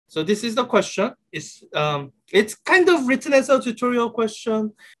So this is the question. It's kind of written as a tutorial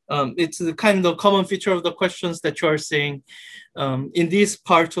question. It's the kind of common feature of the questions that you are seeing in this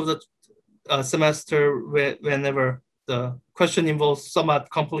part of the semester, whenever the question involves somewhat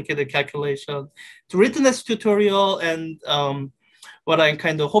complicated calculation. It's written as tutorial, and what I'm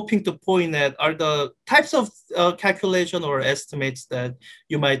kind of hoping to point at are the types of calculation or estimates that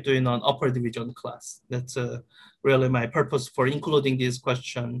you might do in an upper division class. That's really my purpose for including these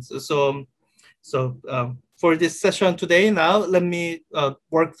questions. So for this session today, now let me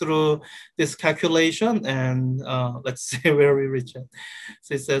work through this calculation, and let's see where we reach it.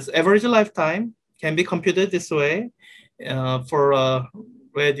 So it says average lifetime can be computed this way for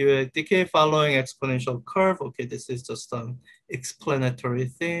radioactive decay following exponential curve. Okay, this is just an explanatory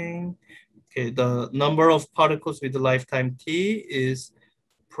thing. Okay, the number of particles with the lifetime t is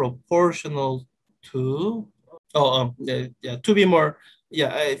proportional to, to be more,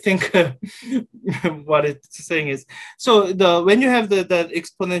 I think what it's saying is, so when you have that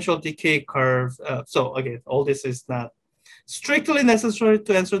exponential decay curve, so again, all this is not strictly necessary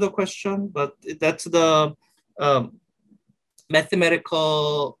to answer the question, but that's the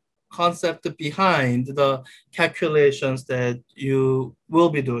mathematical concept behind the calculations that you will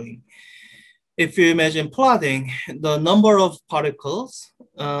be doing. If you imagine plotting the number of particles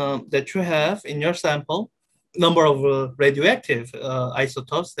that you have in your sample, number of radioactive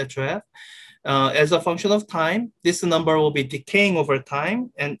isotopes that you have, as a function of time, this number will be decaying over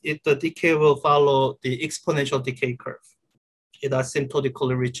time, and the decay will follow the exponential decay curve. It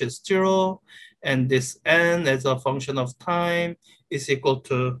asymptotically reaches 0, and this n as a function of time is equal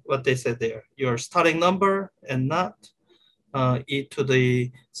to what they said there, your starting number and not e to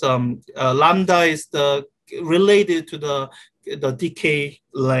the some lambda is related to the decay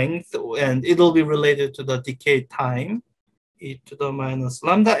length, and it'll be related to the decay time, e to the minus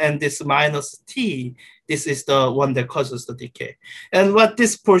lambda, and this minus t, this is the one that causes the decay. And what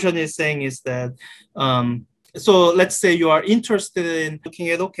this portion is saying is that, so let's say you are interested in looking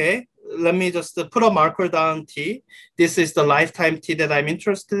at, okay, let me just put a marker down t. This is the lifetime t that I'm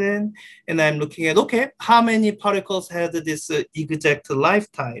interested in. And I'm looking at, okay, how many particles had this exact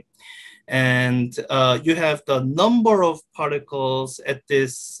lifetime? And you have the number of particles at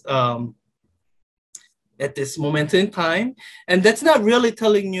this moment in time. And that's not really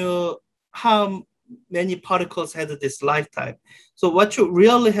telling you how many particles had this lifetime. So what you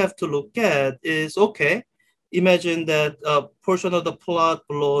really have to look at is, okay, imagine that a portion of the plot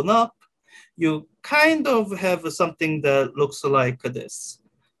blown up. You kind of have something that looks like this.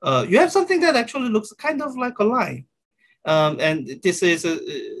 You have something that actually looks kind of like a line. And this is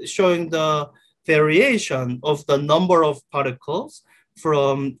showing the variation of the number of particles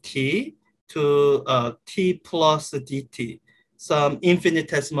from t to t plus dt, some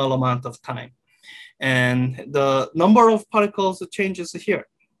infinitesimal amount of time. And the number of particles changes here.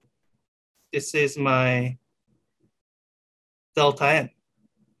 This is my delta n.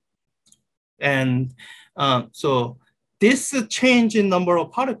 And so this change in number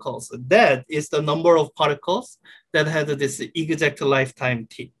of particles, that is the number of particles that had this exact lifetime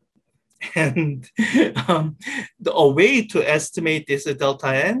t. And a way to estimate this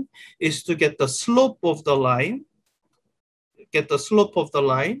delta n is to get the slope of the line,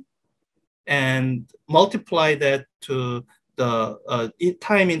 and multiply that to the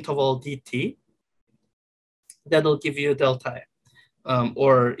time interval dt. That'll give you delta n.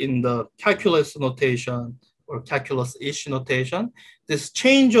 Or in the calculus notation or calculus-ish notation, this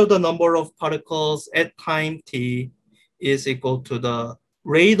change of the number of particles at time t is equal to the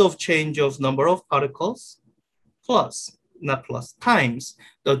rate of change of number of particles times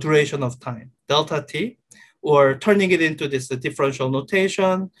the duration of time, delta t, or turning it into this differential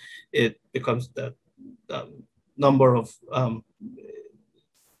notation, it becomes the number of,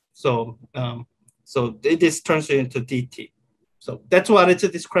 so this turns it into dt. So that's what it's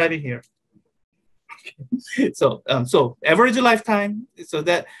describing here. So average lifetime. So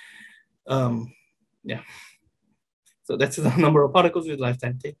that So that's the number of particles with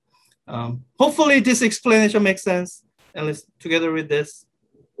lifetime t. Hopefully this explanation makes sense. At least together with this,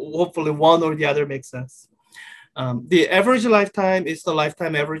 hopefully one or the other makes sense. The average lifetime is the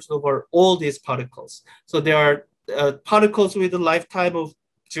lifetime averaged over all these particles. So there are particles with a lifetime of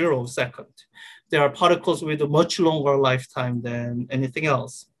 0 second. There are particles with a much longer lifetime than anything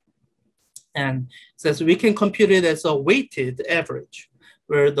else. And says we can compute it as a weighted average,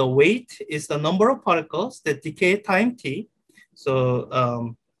 where the weight is the number of particles that decay at time t. So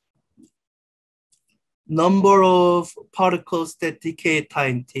number of particles that decay at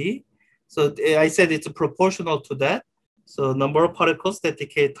time t. So I said it's proportional to that. So number of particles that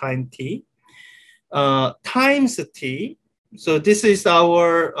decay time t times t. So this is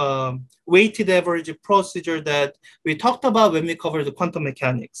our weighted average procedure that we talked about when we covered the quantum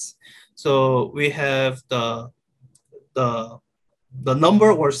mechanics. So we have the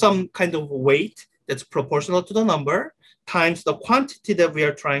number or some kind of weight that's proportional to the number times the quantity that we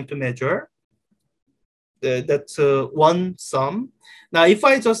are trying to measure. That's one sum. Now, if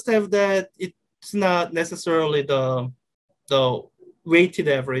I just have that, it's not necessarily the weighted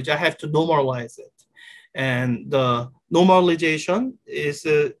average. I have to normalize it. And the normalization is,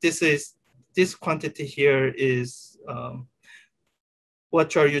 this quantity here is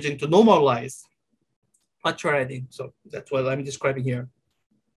what you're using to normalize what you're adding. So that's what I'm describing here.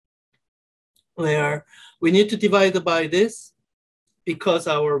 Where we need to divide by this because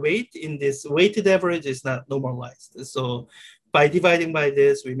our weight in this weighted average is not normalized. So by dividing by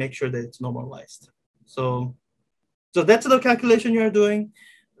this, we make sure that it's normalized. So that's the calculation you're doing.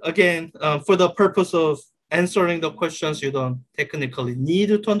 Again, for the purpose of answering the questions, you don't technically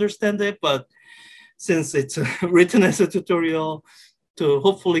need to understand it, but since it's written as a tutorial to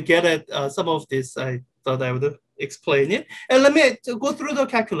hopefully get at some of this, I thought I would explain it. And let me go through the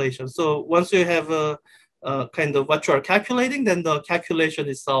calculation. So once you have a kind of what you are calculating, then the calculation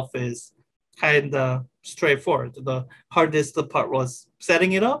itself is kind of straightforward. The hardest part was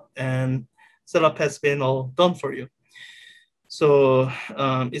setting it up, and setup has been all done for you. So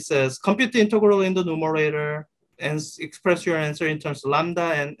it says compute the integral in the numerator and express your answer in terms of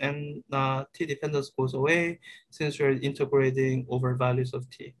lambda, and t dependence goes away since you're integrating over values of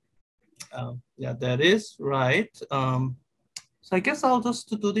t. Yeah, that is right. So I guess I'll just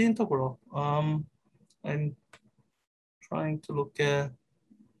do the integral. I'm trying to look at,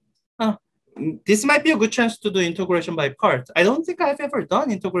 this might be a good chance to do integration by part. I don't think I've ever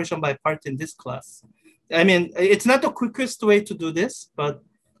done integration by part in this class. I mean, it's not the quickest way to do this, but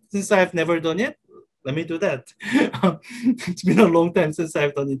since I've never done it, let me do that. It's been a long time since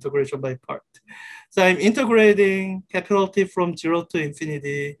I've done integration by part. So I'm integrating capital T from 0 to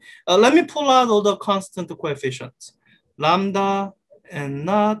infinity. Let me pull out all the constant coefficients. Lambda and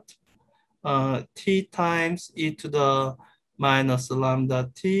not t times e to the minus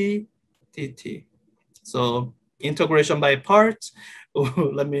lambda t dt. So integration by parts.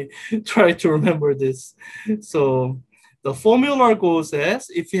 Let me try to remember this. So the formula goes as,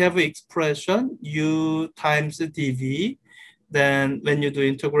 if you have an expression u times dv, then when you do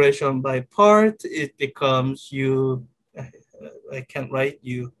integration by part, it becomes u, I can't write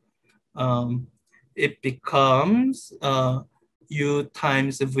u. It becomes u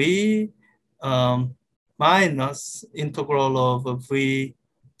times v minus integral of v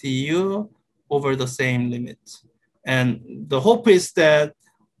du over the same limit. And the hope is that,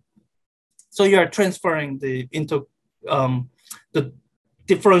 so you are transferring the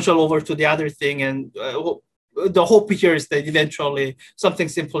differential over to the other thing, and the hope here is that eventually something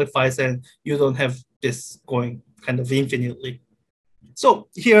simplifies and you don't have this going kind of infinitely. So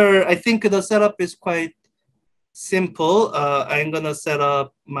here, I think the setup is quite simple. I'm gonna set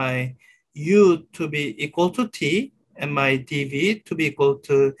up my u to be equal to t and my dv to be equal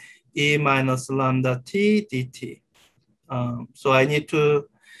to e minus lambda t dt. So I need to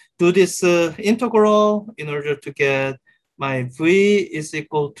do this integral in order to get my v is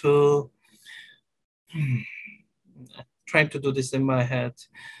equal to, trying to do this in my head.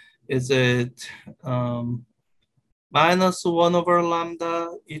 Is it minus 1 over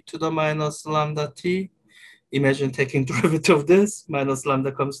lambda e to the minus lambda t? Imagine taking derivative of this, minus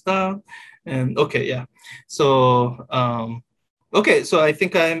lambda comes down, and okay, yeah. So, okay, so I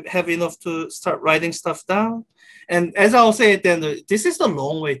think I have enough to start writing stuff down. And as I'll say it then, this is the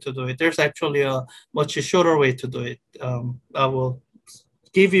long way to do it. There's actually a much shorter way to do it. I will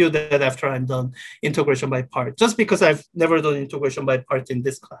give you that after I'm done integration by part, just because I've never done integration by part in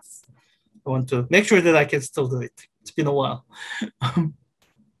this class. I want to make sure that I can still do it. It's been a while.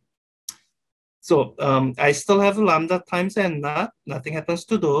 So I still have lambda times n naught. Nothing happens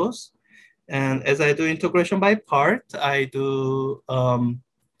to those. And as I do integration by part, I do,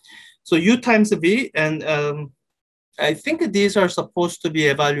 so u times v, and I think these are supposed to be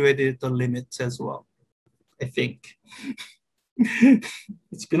evaluated the limits as well, I think.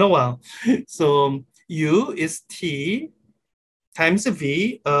 It's been a while. So u is t times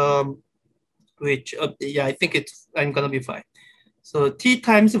v, which, yeah, I think I'm gonna be fine. So t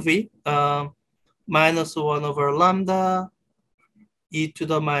times v, minus 1 over lambda e to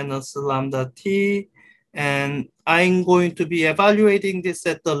the minus lambda t, and I'm going to be evaluating this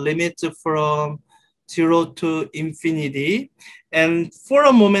at the limits from 0 to infinity. And for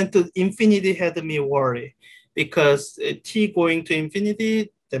a moment, infinity had me worry. because t going to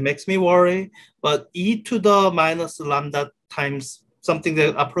infinity, that makes me worry. But e to the minus lambda times something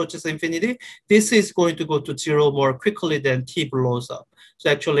that approaches infinity, this is going to go to zero more quickly than t blows up. So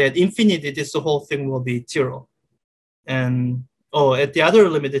actually at infinity, this whole thing will be zero. And oh, at the other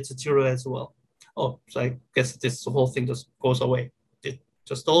limit, it's zero as well. Oh, so I guess this whole thing just goes away. It's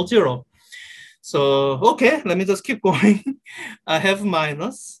just all zero. So, okay, let me just keep going. I have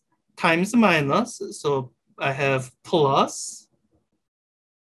minus times minus. So I have plus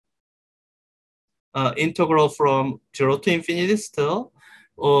integral from 0 to infinity still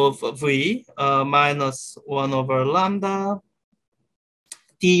of v minus 1 over lambda.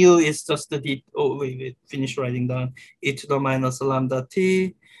 Du is just the d. Oh, wait, finish writing down e to the minus lambda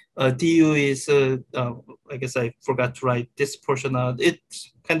t. Du is, I guess I forgot to write this portion out.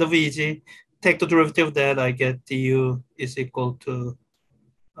 It's kind of easy. Take the derivative of that, I get du is equal to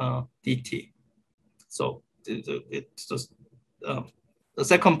dt. So it's just, the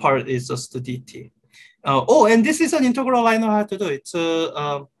second part is just the dt. Oh, and this is an integral I know how to do. It's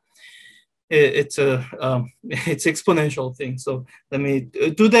a it's exponential thing. So let me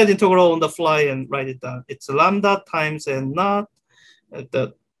do that integral on the fly and write it down. It's lambda times n naught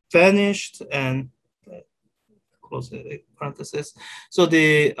that vanished and close the parenthesis. So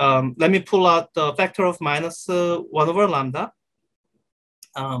the let me pull out the factor of minus 1 over lambda.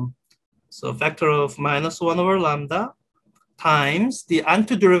 So factor of minus 1 over lambda times the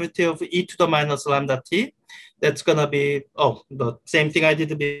antiderivative of e to the minus lambda t. That's going to be, oh, the same thing I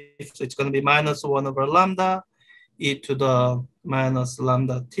did before. So it's going to be minus 1 over lambda e to the minus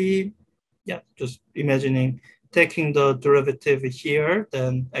lambda t. Yeah, just imagining taking the derivative here,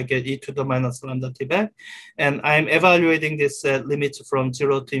 then I get e to the minus lambda t back. And I'm evaluating this at limits from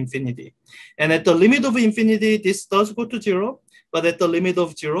 0 to infinity. And at the limit of infinity, this does go to 0. But at the limit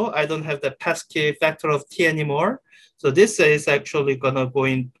of 0, I don't have the pesky factor of t anymore. So this is actually gonna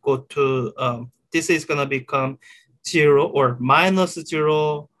go to this is gonna become 0 or minus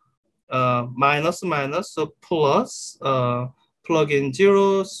 0, minus minus, so plus plug in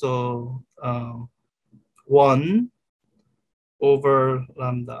 0, so 1 over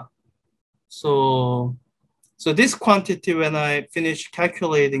lambda. So this quantity, when I finish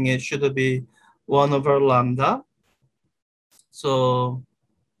calculating it, should be 1 over lambda. So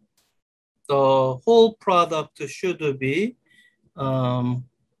the whole product should be,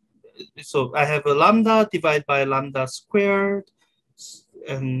 so I have a lambda divided by lambda squared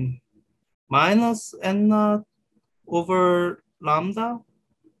and minus n naught over lambda.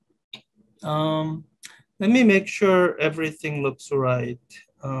 Let me make sure everything looks right.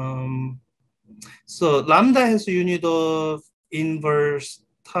 So lambda has a unit of inverse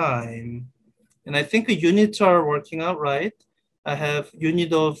time. And I think the units are working out right. I have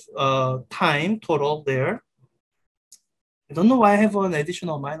unit of time total there. I don't know why I have an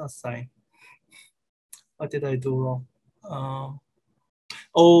additional minus sign. What did I do wrong?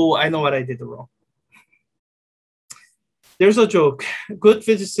 Oh, I know what I did wrong. There's a joke. Good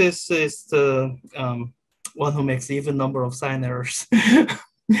physicist is the one who makes even number of sign errors.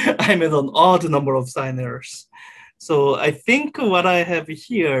 I made an odd number of sign errors. So I think what I have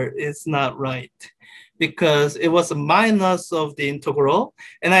here is not right, because it was a minus of the integral,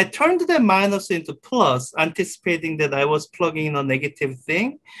 and I turned that minus into plus, anticipating that I was plugging in a negative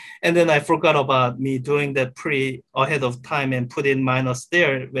thing, and then I forgot about me doing that ahead of time and put in minus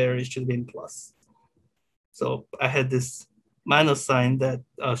there where it should be in plus. So I had this minus sign that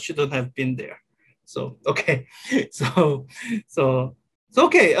shouldn't have been there. So okay, so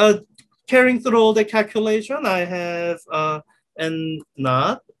okay. Carrying through all the calculation, I have n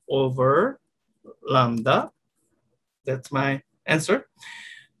naught over lambda. That's my answer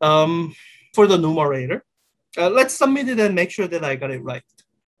for the numerator. Let's submit it and make sure that I got it right.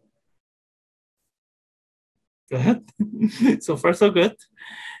 Good. So far, so good.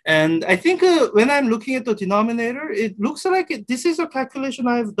 And I think when I'm looking at the denominator, it looks like this is a calculation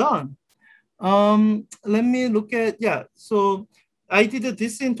I've done. Let me look at, yeah. So I did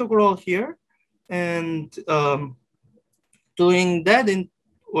this integral here, and doing that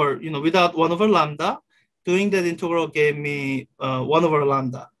without 1 over lambda, doing that integral gave me 1 over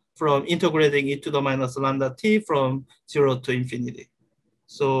lambda from integrating e to the minus lambda t from 0 to infinity.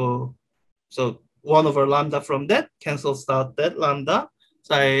 So 1 over lambda from that cancels out that lambda.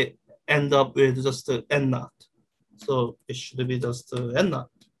 So I end up with just n naught. So it should be just n naught.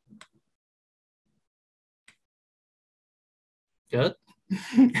 Good.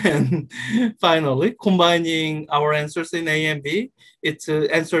 And finally, combining our answers in A and B, it's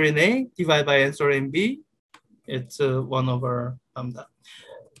answer in A divided by answer in B. It's 1 over lambda.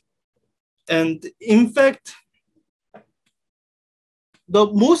 And in fact, the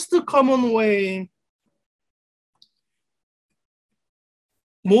most common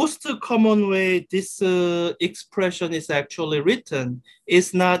way this expression is actually written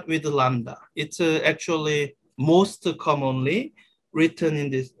is not with lambda. It's actually most commonly written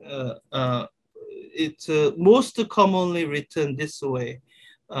in this. It's most commonly written this way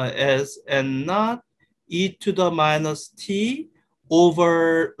as n naught e to the minus t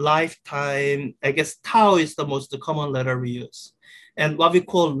over lifetime. I guess tau is the most common letter we use, and what we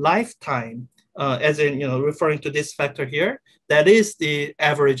call lifetime, as in referring to this factor here, that is the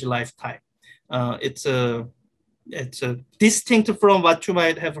average lifetime. It's distinct from what you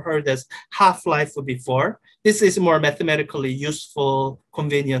might have heard as half-life before. This is more mathematically useful,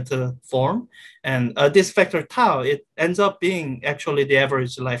 convenient form. And this factor tau, it ends up being actually the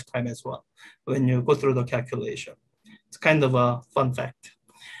average lifetime as well when you go through the calculation. It's kind of a fun fact.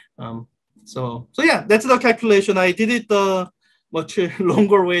 So yeah, that's the calculation. I did it much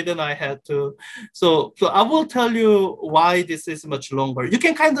longer way than I had to. So I will tell you why this is much longer. You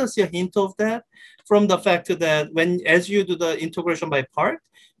can kind of see a hint of that from the fact that as you do the integration by part,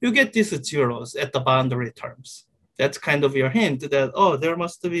 you get these zeros at the boundary terms. That's kind of your hint that, oh, there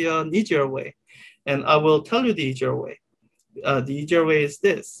must be an easier way. And I will tell you the easier way. The easier way is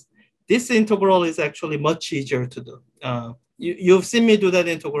this. This integral is actually much easier to do. You've seen me do that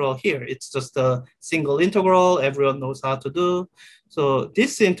integral here. It's just a single integral. Everyone knows how to do. So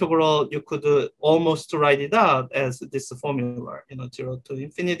this integral, you could almost write it out as this formula, 0 to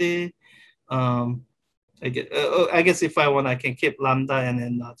infinity. I guess if I want, I can keep lambda and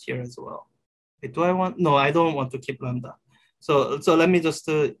n naught here as well. Wait, do I want? No, I don't want to keep lambda. So let me just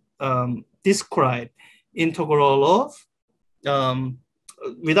describe integral of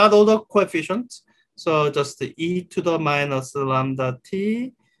without all the coefficients. So just e to the minus lambda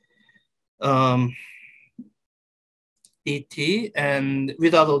t dt, and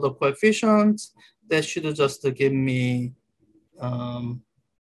without all the coefficients, that should just give me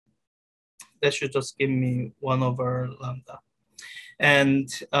 1 over lambda. And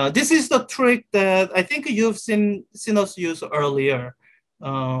this is the trick that I think you've seen us use earlier.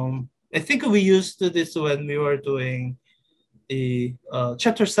 I think we used this when we were doing the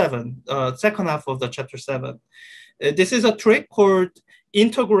chapter 7, second half of the chapter 7. This is a trick called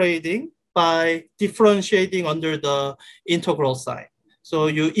integrating by differentiating under the integral sign. So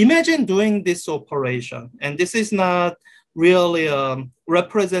you imagine doing this operation, and this is not really a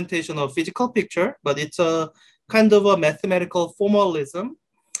representation of physical picture, but it's a kind of a mathematical formalism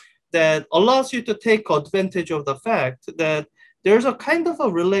that allows you to take advantage of the fact that there's a kind of a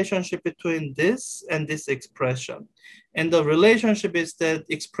relationship between this and this expression. And the relationship is that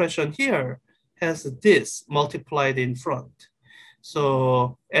expression here has this multiplied in front.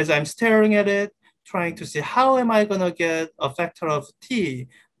 So as I'm staring at it, trying to see how am I gonna get a factor of t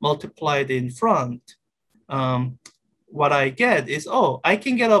multiplied in front, what I get is, I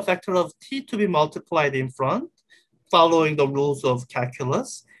can get a factor of t to be multiplied in front following the rules of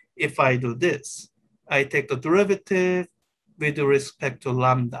calculus. If I do this, I take the derivative with respect to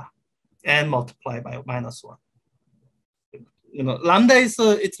lambda and multiply by -1. Lambda is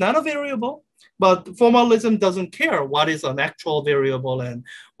it's not a variable, but formalism doesn't care what is an actual variable and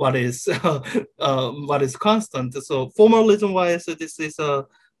what is constant. So formalism-wise, this is a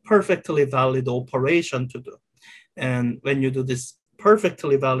perfectly valid operation to do. And when you do this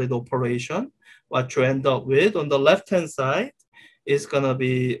perfectly valid operation, what you end up with on the left-hand side is gonna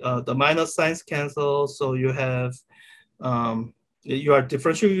be the minus signs cancel. So you have you are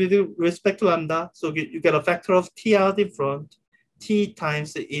differentiating with respect to lambda. So you get a factor of t out in front, t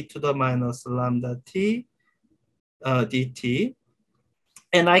times e to the minus lambda t dt.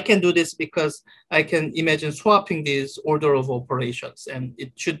 And I can do this because I can imagine swapping these order of operations, and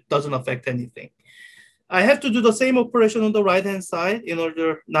it doesn't affect anything. I have to do the same operation on the right-hand side in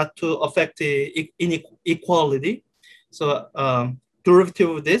order not to affect the inequality. So derivative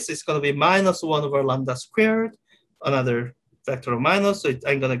of this is going to be -1 over lambda squared, another factor of minus, so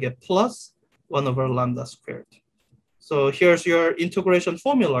I'm going to get +1 over lambda squared. So here's your integration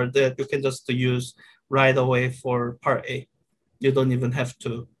formula that you can just use right away for part A. You don't even have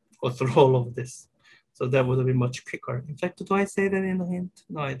to go through all of this. So that would be much quicker. In fact, do I say that in the hint?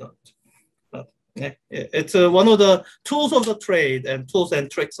 No, I don't. But yeah, it's one of the tools of the trade and tools and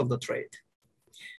tricks of the trade.